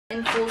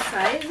in full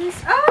sizes.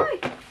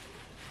 Ay!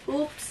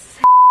 Oops.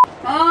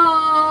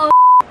 Oh!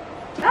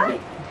 Ay!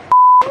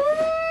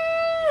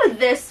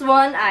 This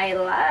one I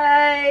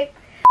like.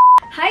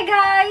 Hi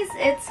guys,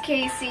 it's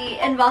Casey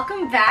and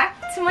welcome back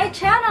to my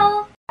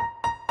channel.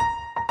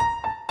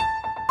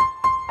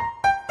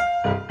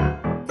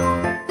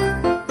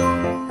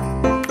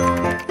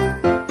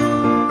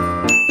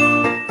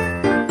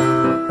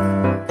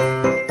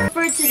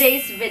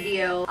 Today's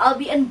video, I'll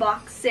be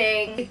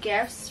unboxing the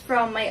gifts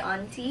from my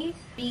auntie.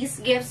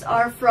 These gifts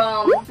are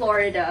from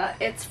Florida.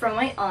 It's from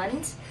my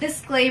aunt.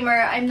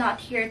 Disclaimer, I'm not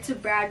here to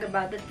brag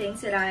about the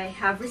things that I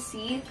have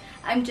received.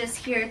 I'm just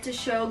here to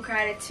show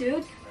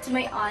gratitude to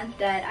my aunt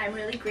that I'm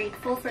really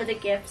grateful for the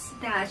gifts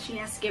that she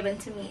has given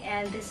to me.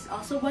 And this is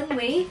also one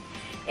way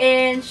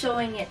in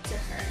showing it to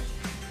her.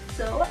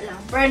 So, wala.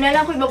 Pero na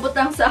lang ko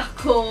ibabutang sa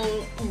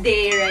akong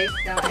day right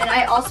now. And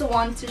I also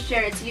want to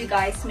share it to you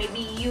guys.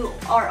 Maybe you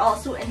are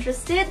also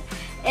interested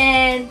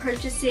in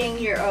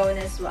purchasing your own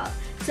as well.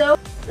 So,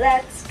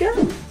 let's go!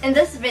 In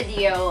this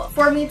video,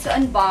 for me to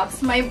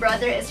unbox, my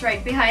brother is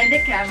right behind the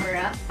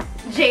camera.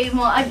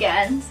 J-Mo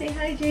again. Say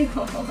hi,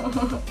 J-Mo.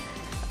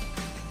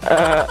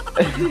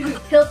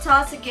 He'll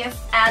toss a gift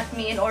at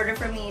me in order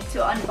for me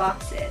to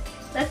unbox it.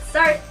 Let's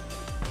start!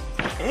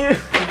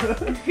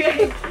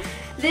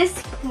 This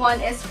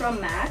one is from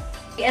MAC.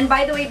 And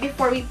by the way,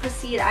 before we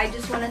proceed, I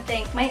just want to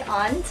thank my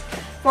aunt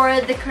for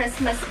the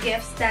Christmas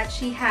gifts that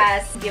she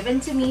has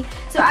given to me.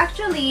 So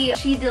actually,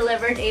 she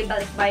delivered a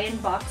balikbayan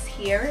box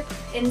here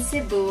in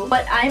Cebu.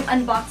 What I'm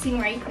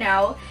unboxing right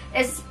now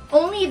is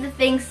only the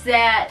things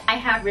that I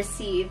have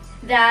received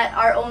that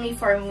are only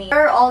for me.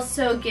 There are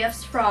also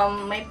gifts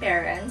from my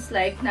parents,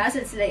 like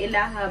nasa sila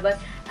ilaha, but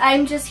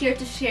I'm just here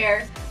to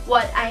share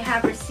what I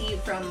have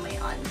received from my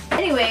aunt.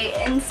 Anyway,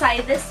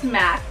 inside this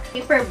MAC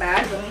paper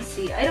bag, let me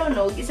see. I don't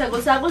know.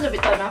 Gisagol-sagol na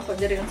bitaw na ako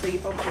diri sa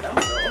ipaputang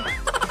so.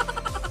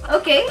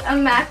 Okay, a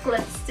MAC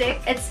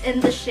lipstick. It's in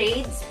the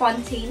shade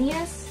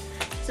Spontaneous.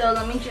 So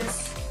let me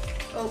just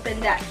open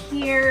that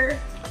here.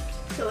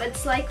 So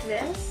it's like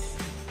this,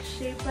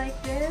 shaped like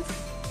this,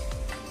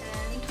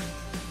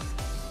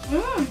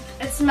 and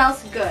it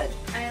smells good.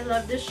 I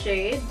love the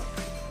shade.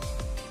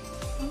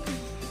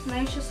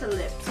 Nice just a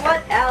lip.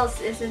 What else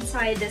is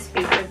inside this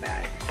paper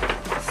bag?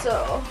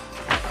 So,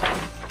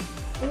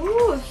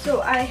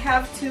 so I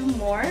have two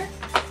more.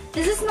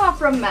 This is not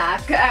from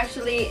MAC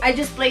actually. I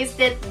just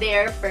placed it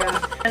there for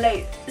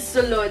like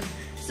sulod.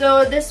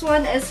 So this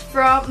one is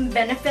from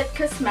Benefit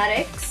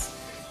Cosmetics.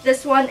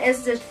 This one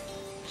is the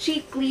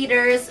Cheek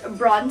Leaders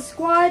Bronze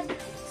Squad.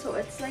 So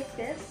it's like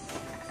this.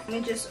 Let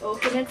me just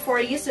open it for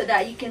you so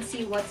that you can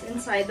see what's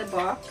inside the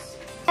box.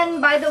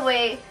 And by the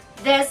way,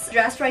 this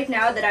dress right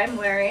now that I'm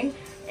wearing,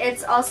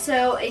 it's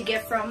also a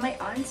gift from my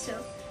aunt, so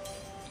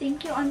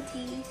thank you,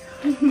 auntie.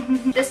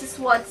 This is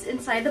what's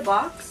inside the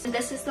box, and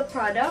this is the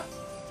product.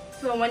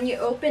 So when you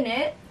open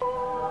it, it's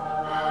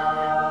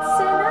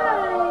so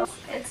nice.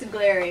 It's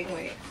glaring,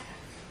 wait.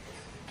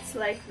 It's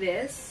like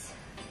this.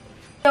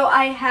 So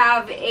I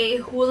have a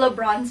Hoola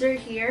bronzer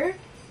here,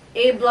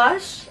 a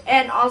blush,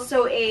 and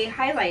also a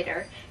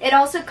highlighter. It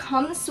also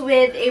comes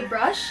with a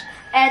brush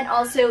and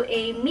also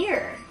a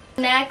mirror.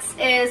 Next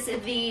is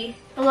the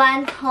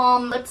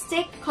Lancome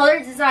lipstick color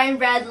design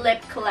red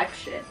lip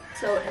collection.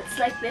 So it's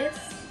like this.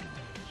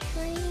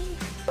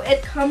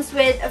 It comes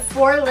with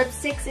 4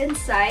 lipsticks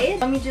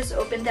inside. Let me just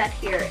open that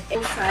here.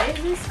 Inside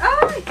this.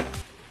 Ah!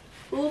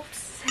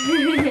 Oops.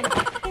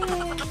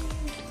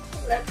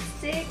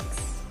 Lipsticks.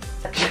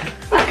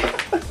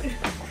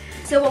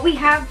 So what we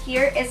have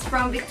here is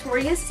from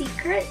Victoria's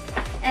Secret,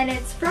 and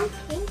it's from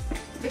Pink.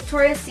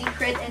 Victoria's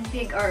Secret and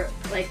Pink are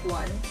like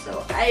one.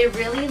 So I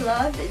really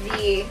love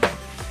the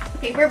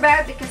paper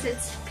bag because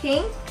it's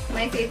pink,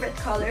 my favorite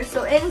color.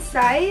 So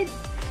inside,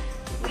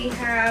 we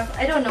have,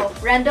 I don't know,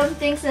 random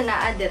things na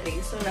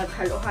naadiri. So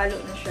naghalo-halo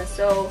na siya.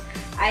 So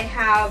I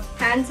have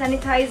hand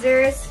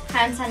sanitizers,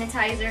 hand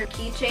sanitizer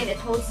keychain.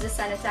 It holds the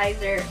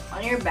sanitizer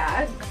on your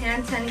bag.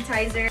 Hand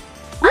sanitizer.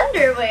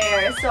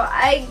 Underwear. So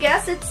I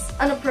guess it's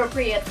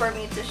inappropriate for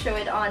me to show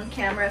it on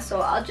camera. So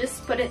I'll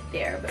just put it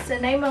there.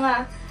 Basta na yung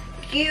mga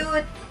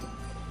cute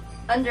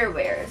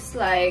underwears,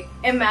 like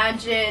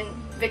imagine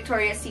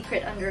Victoria's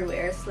Secret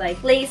underwears like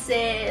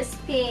laces,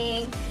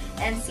 pink,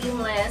 and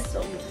seamless.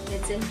 So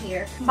it's in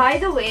here.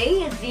 By the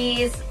way,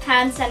 these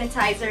hand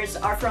sanitizers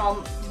are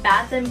from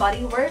Bath and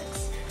Body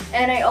Works,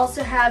 and I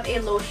also have a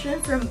lotion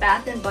from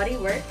Bath and Body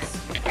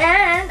Works,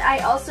 and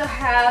I also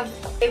have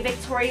a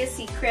Victoria's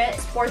Secret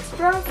sports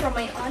bra from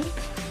my aunt.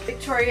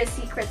 Victoria's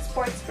Secret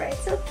sports bra.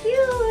 It's so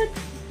cute.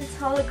 It's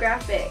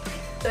holographic.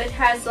 So it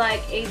has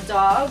like a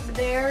dog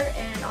there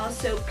and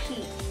also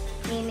P,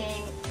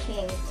 meaning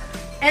pink.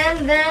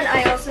 And then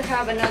I also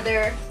have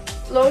another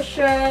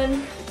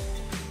lotion.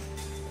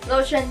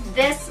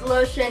 This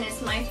lotion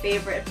is my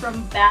favorite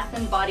from Bath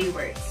and Body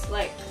Works.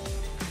 Like,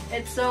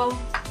 it's so,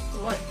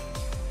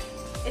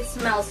 it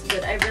smells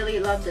good. I really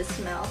love the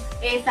smell.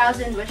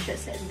 8,000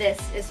 Wishes. This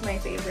is my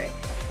favorite.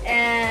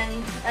 And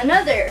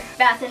another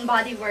Bath and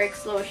Body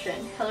Works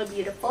lotion. Hello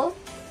Beautiful.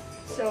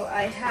 So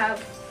I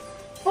have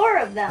 4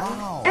 of them.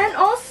 Wow. And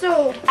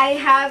also, I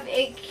have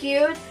a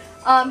cute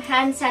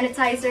hand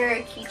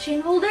sanitizer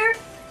keychain holder.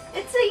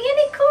 It's a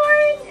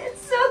unicorn.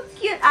 It's so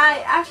cute.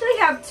 I actually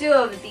have 2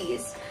 of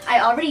these.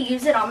 I already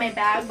use it on my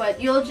bag, but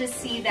you'll just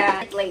see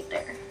that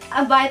later.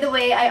 By the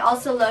way, I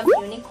also love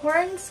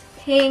unicorns.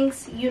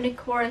 Pinks,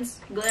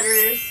 unicorns,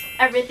 glitters,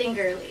 everything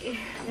girly.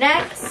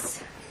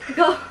 Next,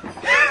 go.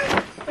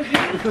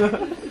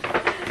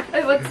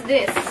 Ay, what's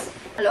this?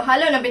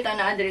 Halo-halo na bitaw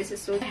na address.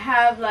 So I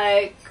have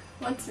like,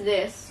 what's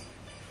this?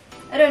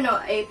 I don't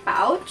know, a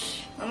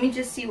pouch. Let me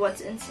just see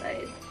what's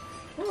inside.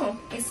 Oh,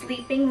 a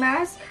sleeping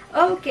mask.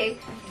 Oh, okay,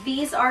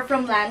 these are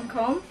from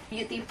Lancome.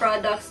 Beauty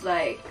products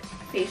like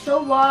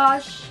facial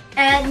wash.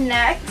 And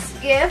next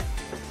gift,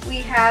 we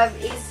have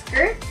a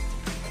skirt.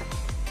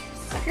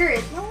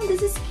 Oh,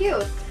 this is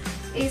cute.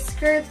 A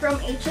skirt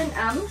from H&M.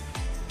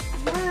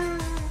 Wow,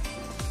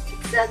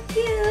 it's so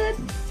cute.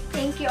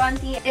 Thank you,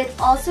 Auntie. It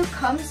also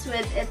comes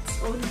with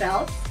its own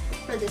belt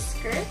for the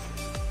skirt.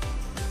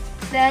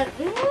 Then,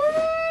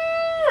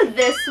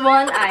 this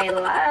one I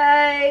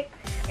like.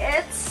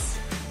 It's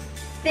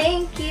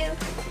thank you.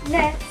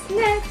 Next,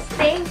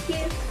 thank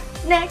you.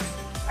 Next,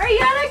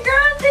 Ariana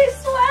Grande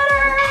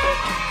sweater.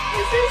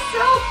 This is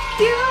so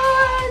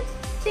cute.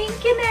 Thank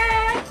you,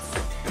 next.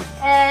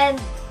 And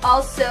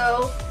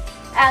also,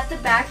 at the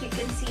back, you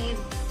can see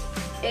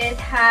it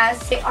has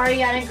the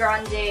Ariana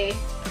Grande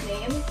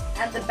name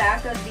at the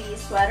back of the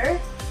sweater.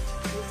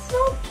 It's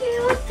so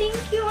cute.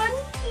 Thank you,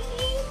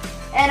 Auntie.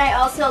 And I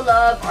also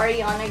love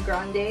Ariana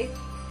Grande.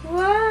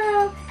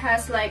 Wow. It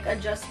has like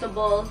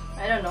adjustable,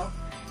 I don't know.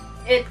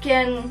 It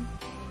can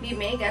be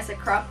made as a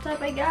crop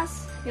top, I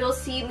guess. You'll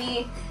see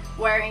me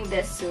wearing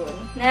this soon.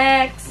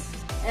 Next,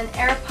 an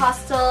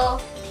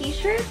Aeropostale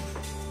t-shirt.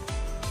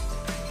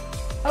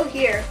 Oh,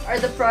 here are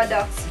the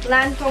products.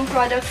 Lancome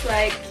products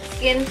like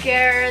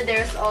skincare.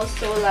 There's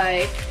also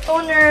like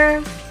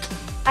toner,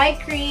 eye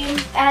cream.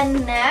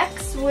 And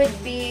next would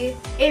be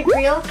a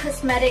Real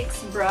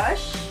Cosmetics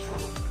brush.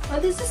 Oh,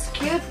 this is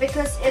cute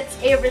because it's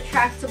a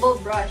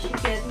retractable brush. You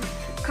can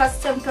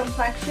custom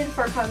complexion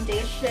for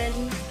foundation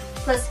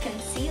plus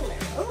concealer.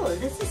 Oh,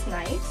 this is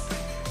nice.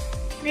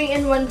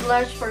 3-in-1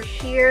 blush for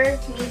sheer,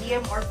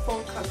 medium, or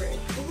full coverage.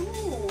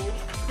 Ooh.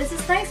 This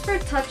is nice for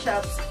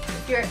touch-ups.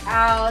 If you're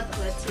out,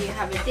 let's say you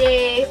have a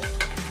day,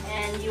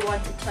 and you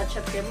want to touch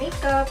up your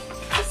makeup,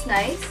 it's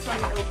nice.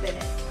 Let me open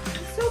it.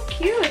 It's so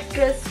cute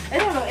because, I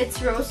don't know,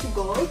 it's rose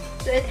gold.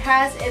 So it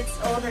has its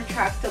own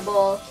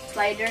retractable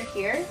slider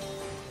here.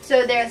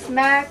 So there's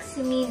max,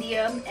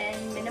 medium,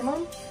 and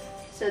minimum.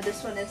 So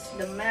this one is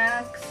the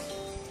max,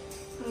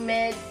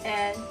 mid,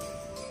 and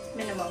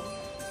minimum.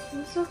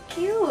 It's so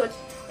cute.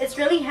 It's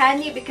really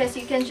handy because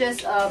you can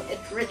just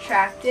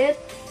retract it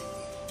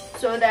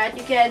so that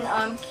you can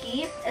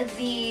keep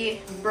the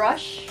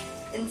brush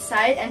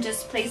inside and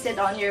just place it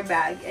on your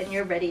bag and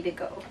you're ready to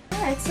go.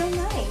 Yeah, it's so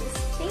nice.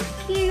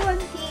 Thank you,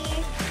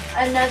 Auntie.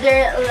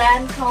 Another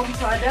Lancome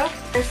product.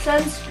 There's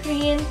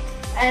sunscreen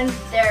and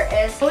there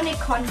is Bono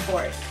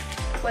Comfort.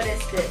 What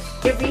is this?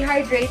 A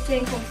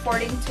rehydrating,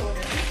 comforting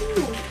toner.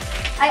 Ooh.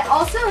 I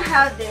also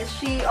have this.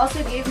 She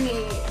also gave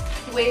me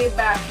way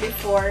back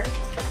before.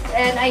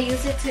 And I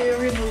use it to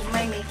remove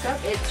my makeup.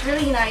 It's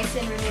really nice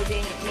in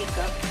removing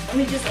makeup. Let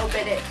me just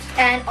open it.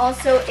 And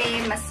also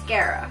a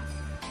mascara.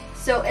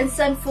 So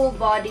Instant Full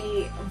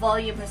Body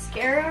Volume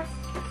Mascara.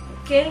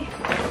 Okay.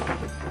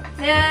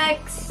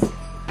 Next.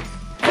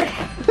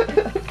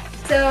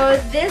 So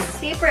this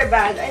paper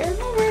bag, I don't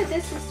know where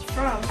this is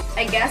from.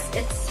 I guess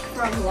it's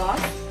from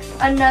Lost.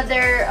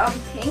 Another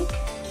pink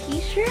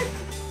t-shirt.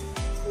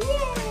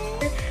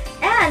 Yay!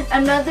 And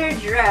another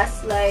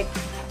dress. Like,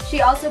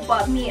 she also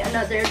bought me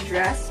another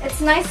dress. It's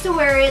nice to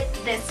wear it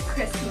this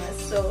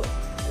Christmas. So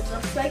it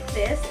looks like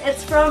this.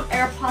 It's from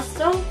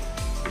Aeropostale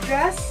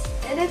dress.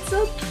 And it's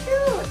so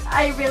cute.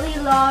 I really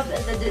love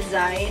the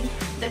design.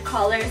 The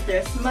colors.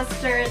 There's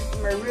mustard,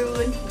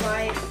 maroon,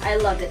 white. I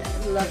love it.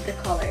 I love the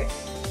colors.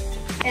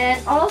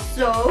 And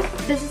also,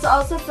 this is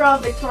also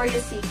from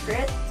Victoria's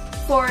Secret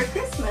for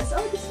Christmas.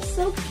 Oh, this is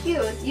so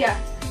cute. Yeah,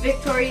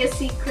 Victoria's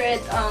Secret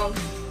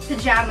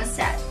pajama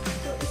set.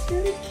 So it's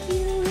really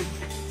cute.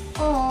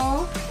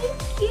 Aww,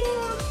 thank you.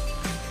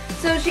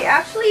 So she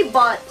actually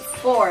bought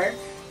 4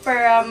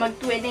 para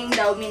mag-twinning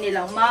daw mi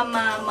nilang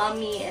mama,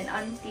 mommy, and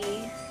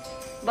auntie.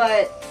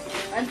 But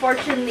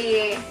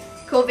unfortunately,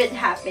 COVID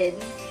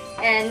happened.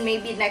 And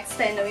maybe next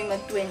time na we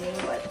mag-twinning.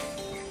 But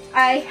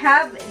I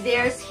have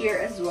theirs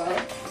here as well.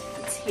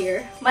 It's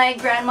here. My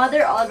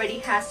grandmother already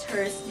has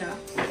hers now.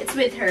 It's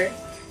with her.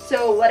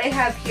 So what I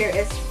have here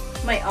is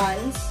my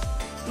aunt's,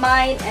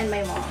 mine, and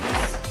my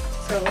mom's.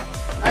 So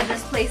I'll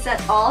just place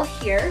that all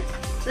here.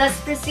 Let's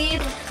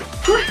proceed.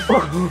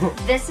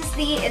 This is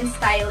the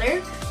InStyler.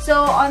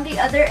 So on the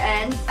other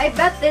end, I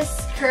bet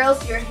this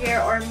curls your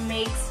hair or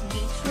makes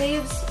beach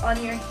waves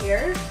on your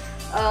hair.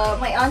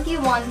 My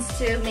auntie wants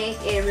to make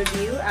a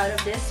review out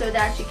of this so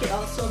that she can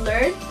also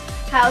learn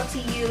how to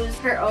use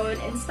her own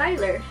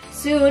InStyler.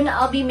 Soon,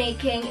 I'll be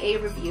making a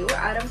review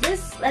out of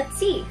this. Let's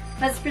see.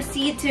 Let's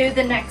proceed to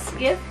the next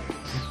gift.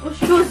 Oh,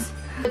 shoes.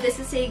 This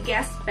is a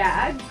guest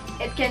bag.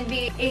 It can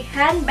be a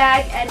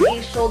handbag and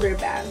a shoulder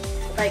bag.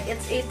 Like,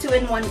 it's a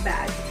 2-in-1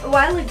 bag. A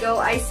while ago,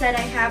 I said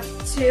I have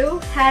 2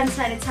 hand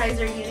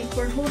sanitizer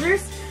unicorn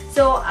holders.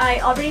 So I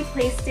already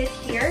placed it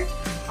here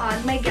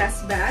on my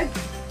guest bag.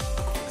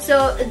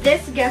 So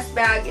this guest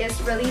bag is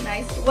really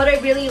nice. What I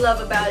really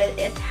love about it,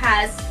 it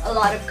has a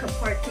lot of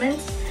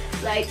compartments.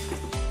 Like,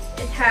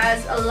 it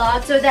has a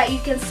lot so that you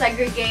can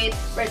segregate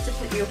where to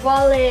put your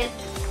wallet,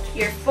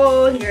 your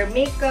phone, your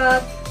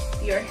makeup,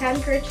 your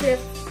handkerchief,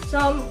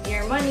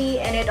 your money,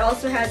 and it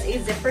also has a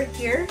zipper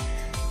here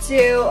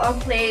to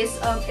place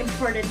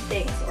important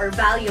things or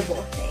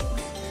valuable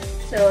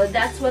things. So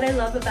that's what I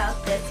love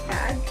about this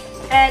bag.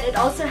 And it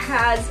also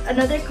has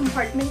another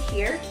compartment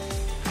here,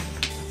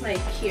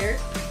 like here,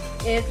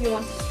 if you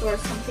want to store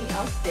something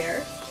else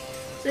there.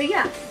 So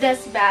yeah,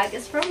 this bag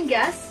is from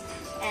Guess,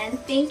 and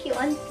thank you,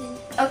 Auntie.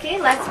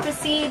 Okay, let's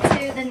proceed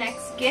to the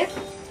next gift.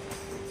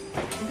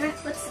 Okay,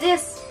 what's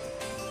this?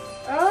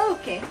 Oh,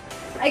 okay.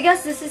 I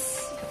guess this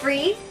is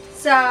free.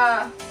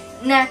 Sa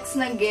next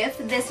na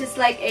gift, this is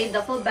like a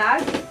duffel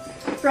bag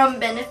from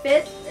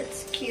Benefit.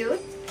 It's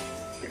cute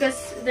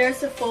because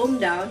there's a foam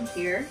down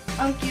here.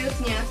 Ang cute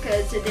niya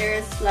because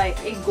there's like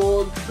a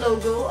gold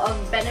logo of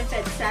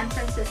Benefit San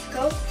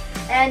Francisco,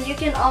 and you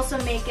can also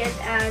make it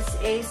as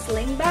a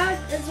sling bag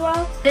as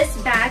well. This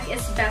bag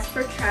is best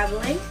for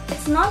traveling.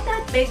 It's not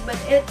that big, but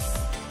it's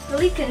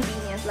really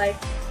convenient. Like,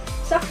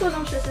 sakto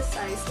lang siya sa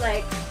size.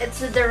 Like,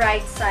 it's the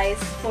right size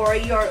for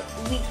your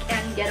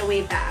weekend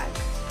getaway bag.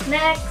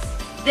 Next,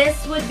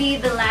 this would be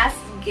the last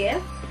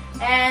gift,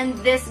 and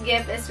this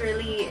gift is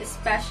really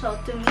special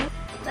to me.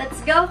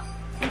 Let's go.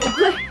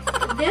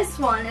 This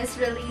one is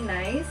really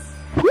nice.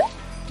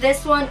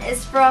 This one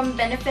is from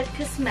Benefit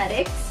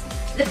Cosmetics.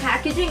 The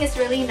packaging is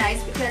really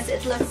nice because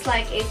it looks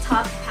like a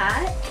top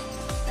hat,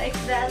 like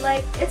that.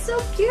 Like, it's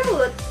so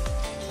cute.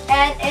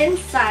 And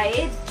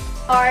inside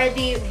are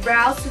the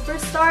brow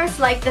superstars,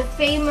 like the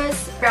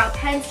famous brow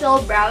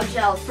pencil, brow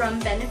gel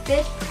from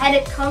Benefit, and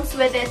it comes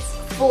with its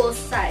full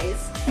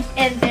size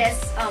in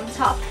this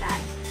top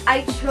hat.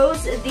 I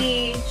chose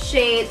the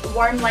shade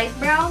Warm Light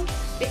Brown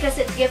because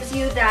it gives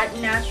you that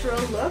natural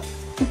look.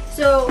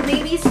 So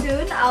maybe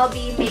soon I'll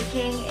be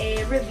making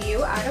a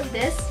review out of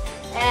this,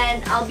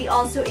 and I'll be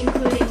also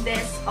including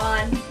this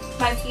on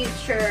my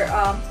future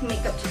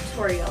makeup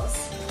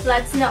tutorials.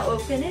 Let's now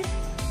open it.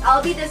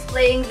 I'll be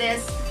displaying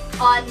this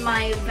on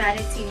my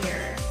vanity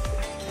mirror.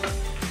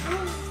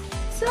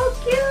 So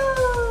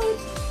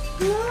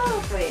cute!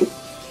 Look, wait.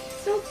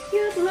 So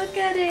cute, look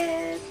at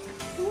it.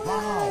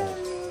 Wow.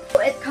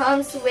 It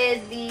comes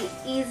with the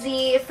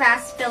easy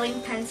fast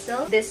filling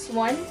pencil. This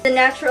one, the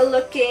natural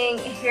looking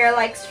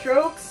hair-like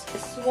strokes.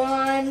 This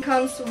one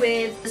comes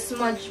with the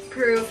smudge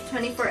proof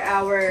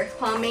 24-hour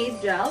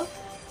pomade gel.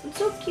 It's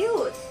so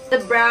cute. The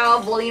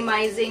brow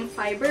volumizing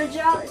fiber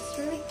gel. It's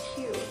really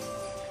cute.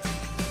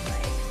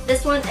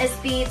 This one is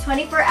the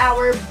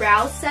 24-hour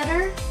brow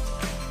setter.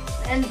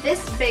 And this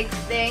big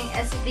thing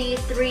is the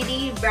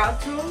 3D brow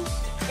tones.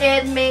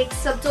 It makes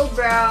subtle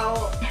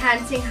brow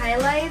enhancing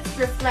highlights,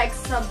 reflects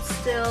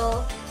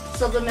subtle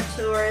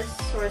sublimators,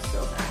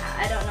 sources.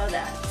 I don't know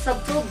that.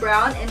 Subtle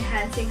brown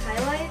enhancing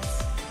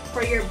highlights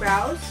for your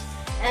brows.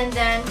 And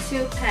then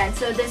 2 pens.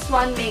 So this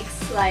one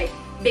makes like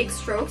big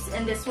strokes,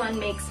 and this one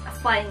makes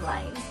fine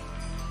lines.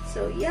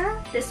 So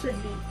yeah, this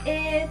would be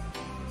it.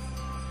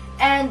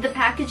 And the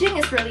packaging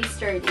is really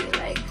sturdy,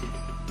 like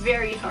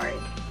very hard.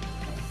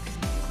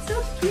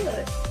 So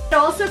cute. It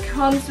also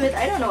comes with,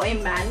 I don't know, a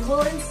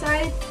manual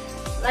inside.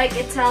 Like,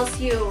 it tells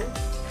you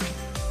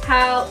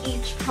how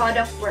each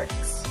product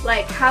works,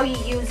 like how you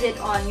use it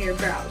on your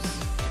brows.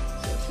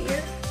 So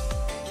here.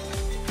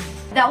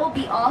 That will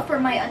be all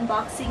for my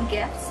unboxing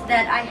gifts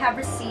that I have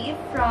received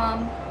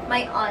from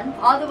my aunt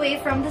all the way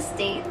from the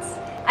States.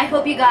 I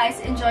hope you guys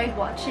enjoyed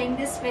watching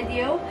this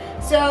video.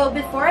 So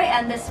before I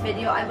end this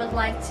video, I would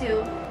like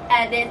to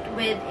end it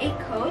with a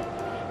quote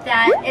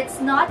that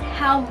it's not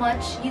how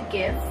much you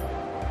give,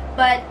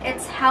 but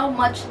it's how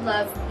much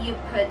love you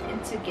put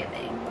into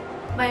giving,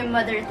 by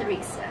Mother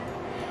Teresa.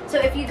 So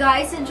if you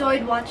guys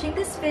enjoyed watching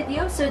this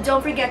video, so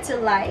don't forget to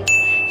like,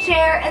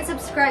 share, and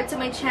subscribe to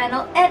my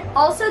channel. And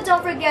also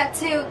don't forget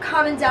to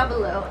comment down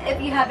below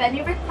if you have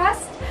any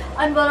requests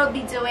on what I'll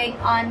be doing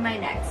on my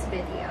next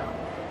video.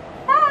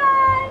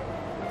 Bye!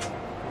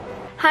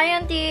 Hi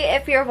Auntie,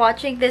 if you're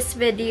watching this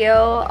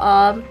video,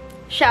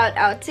 shout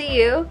out to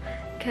you,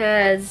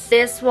 because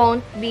this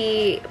won't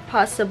be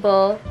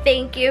possible.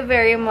 Thank you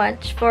very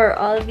much for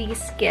all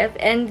these gifts,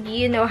 and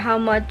you know how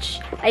much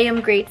I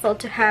am grateful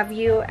to have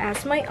you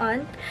as my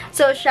aunt.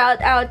 So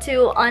shout out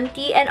to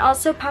Auntie and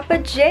also Papa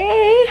J.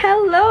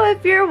 Hello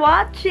if you're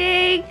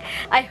watching.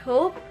 I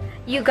hope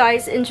you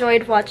guys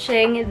enjoyed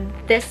watching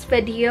this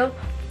video.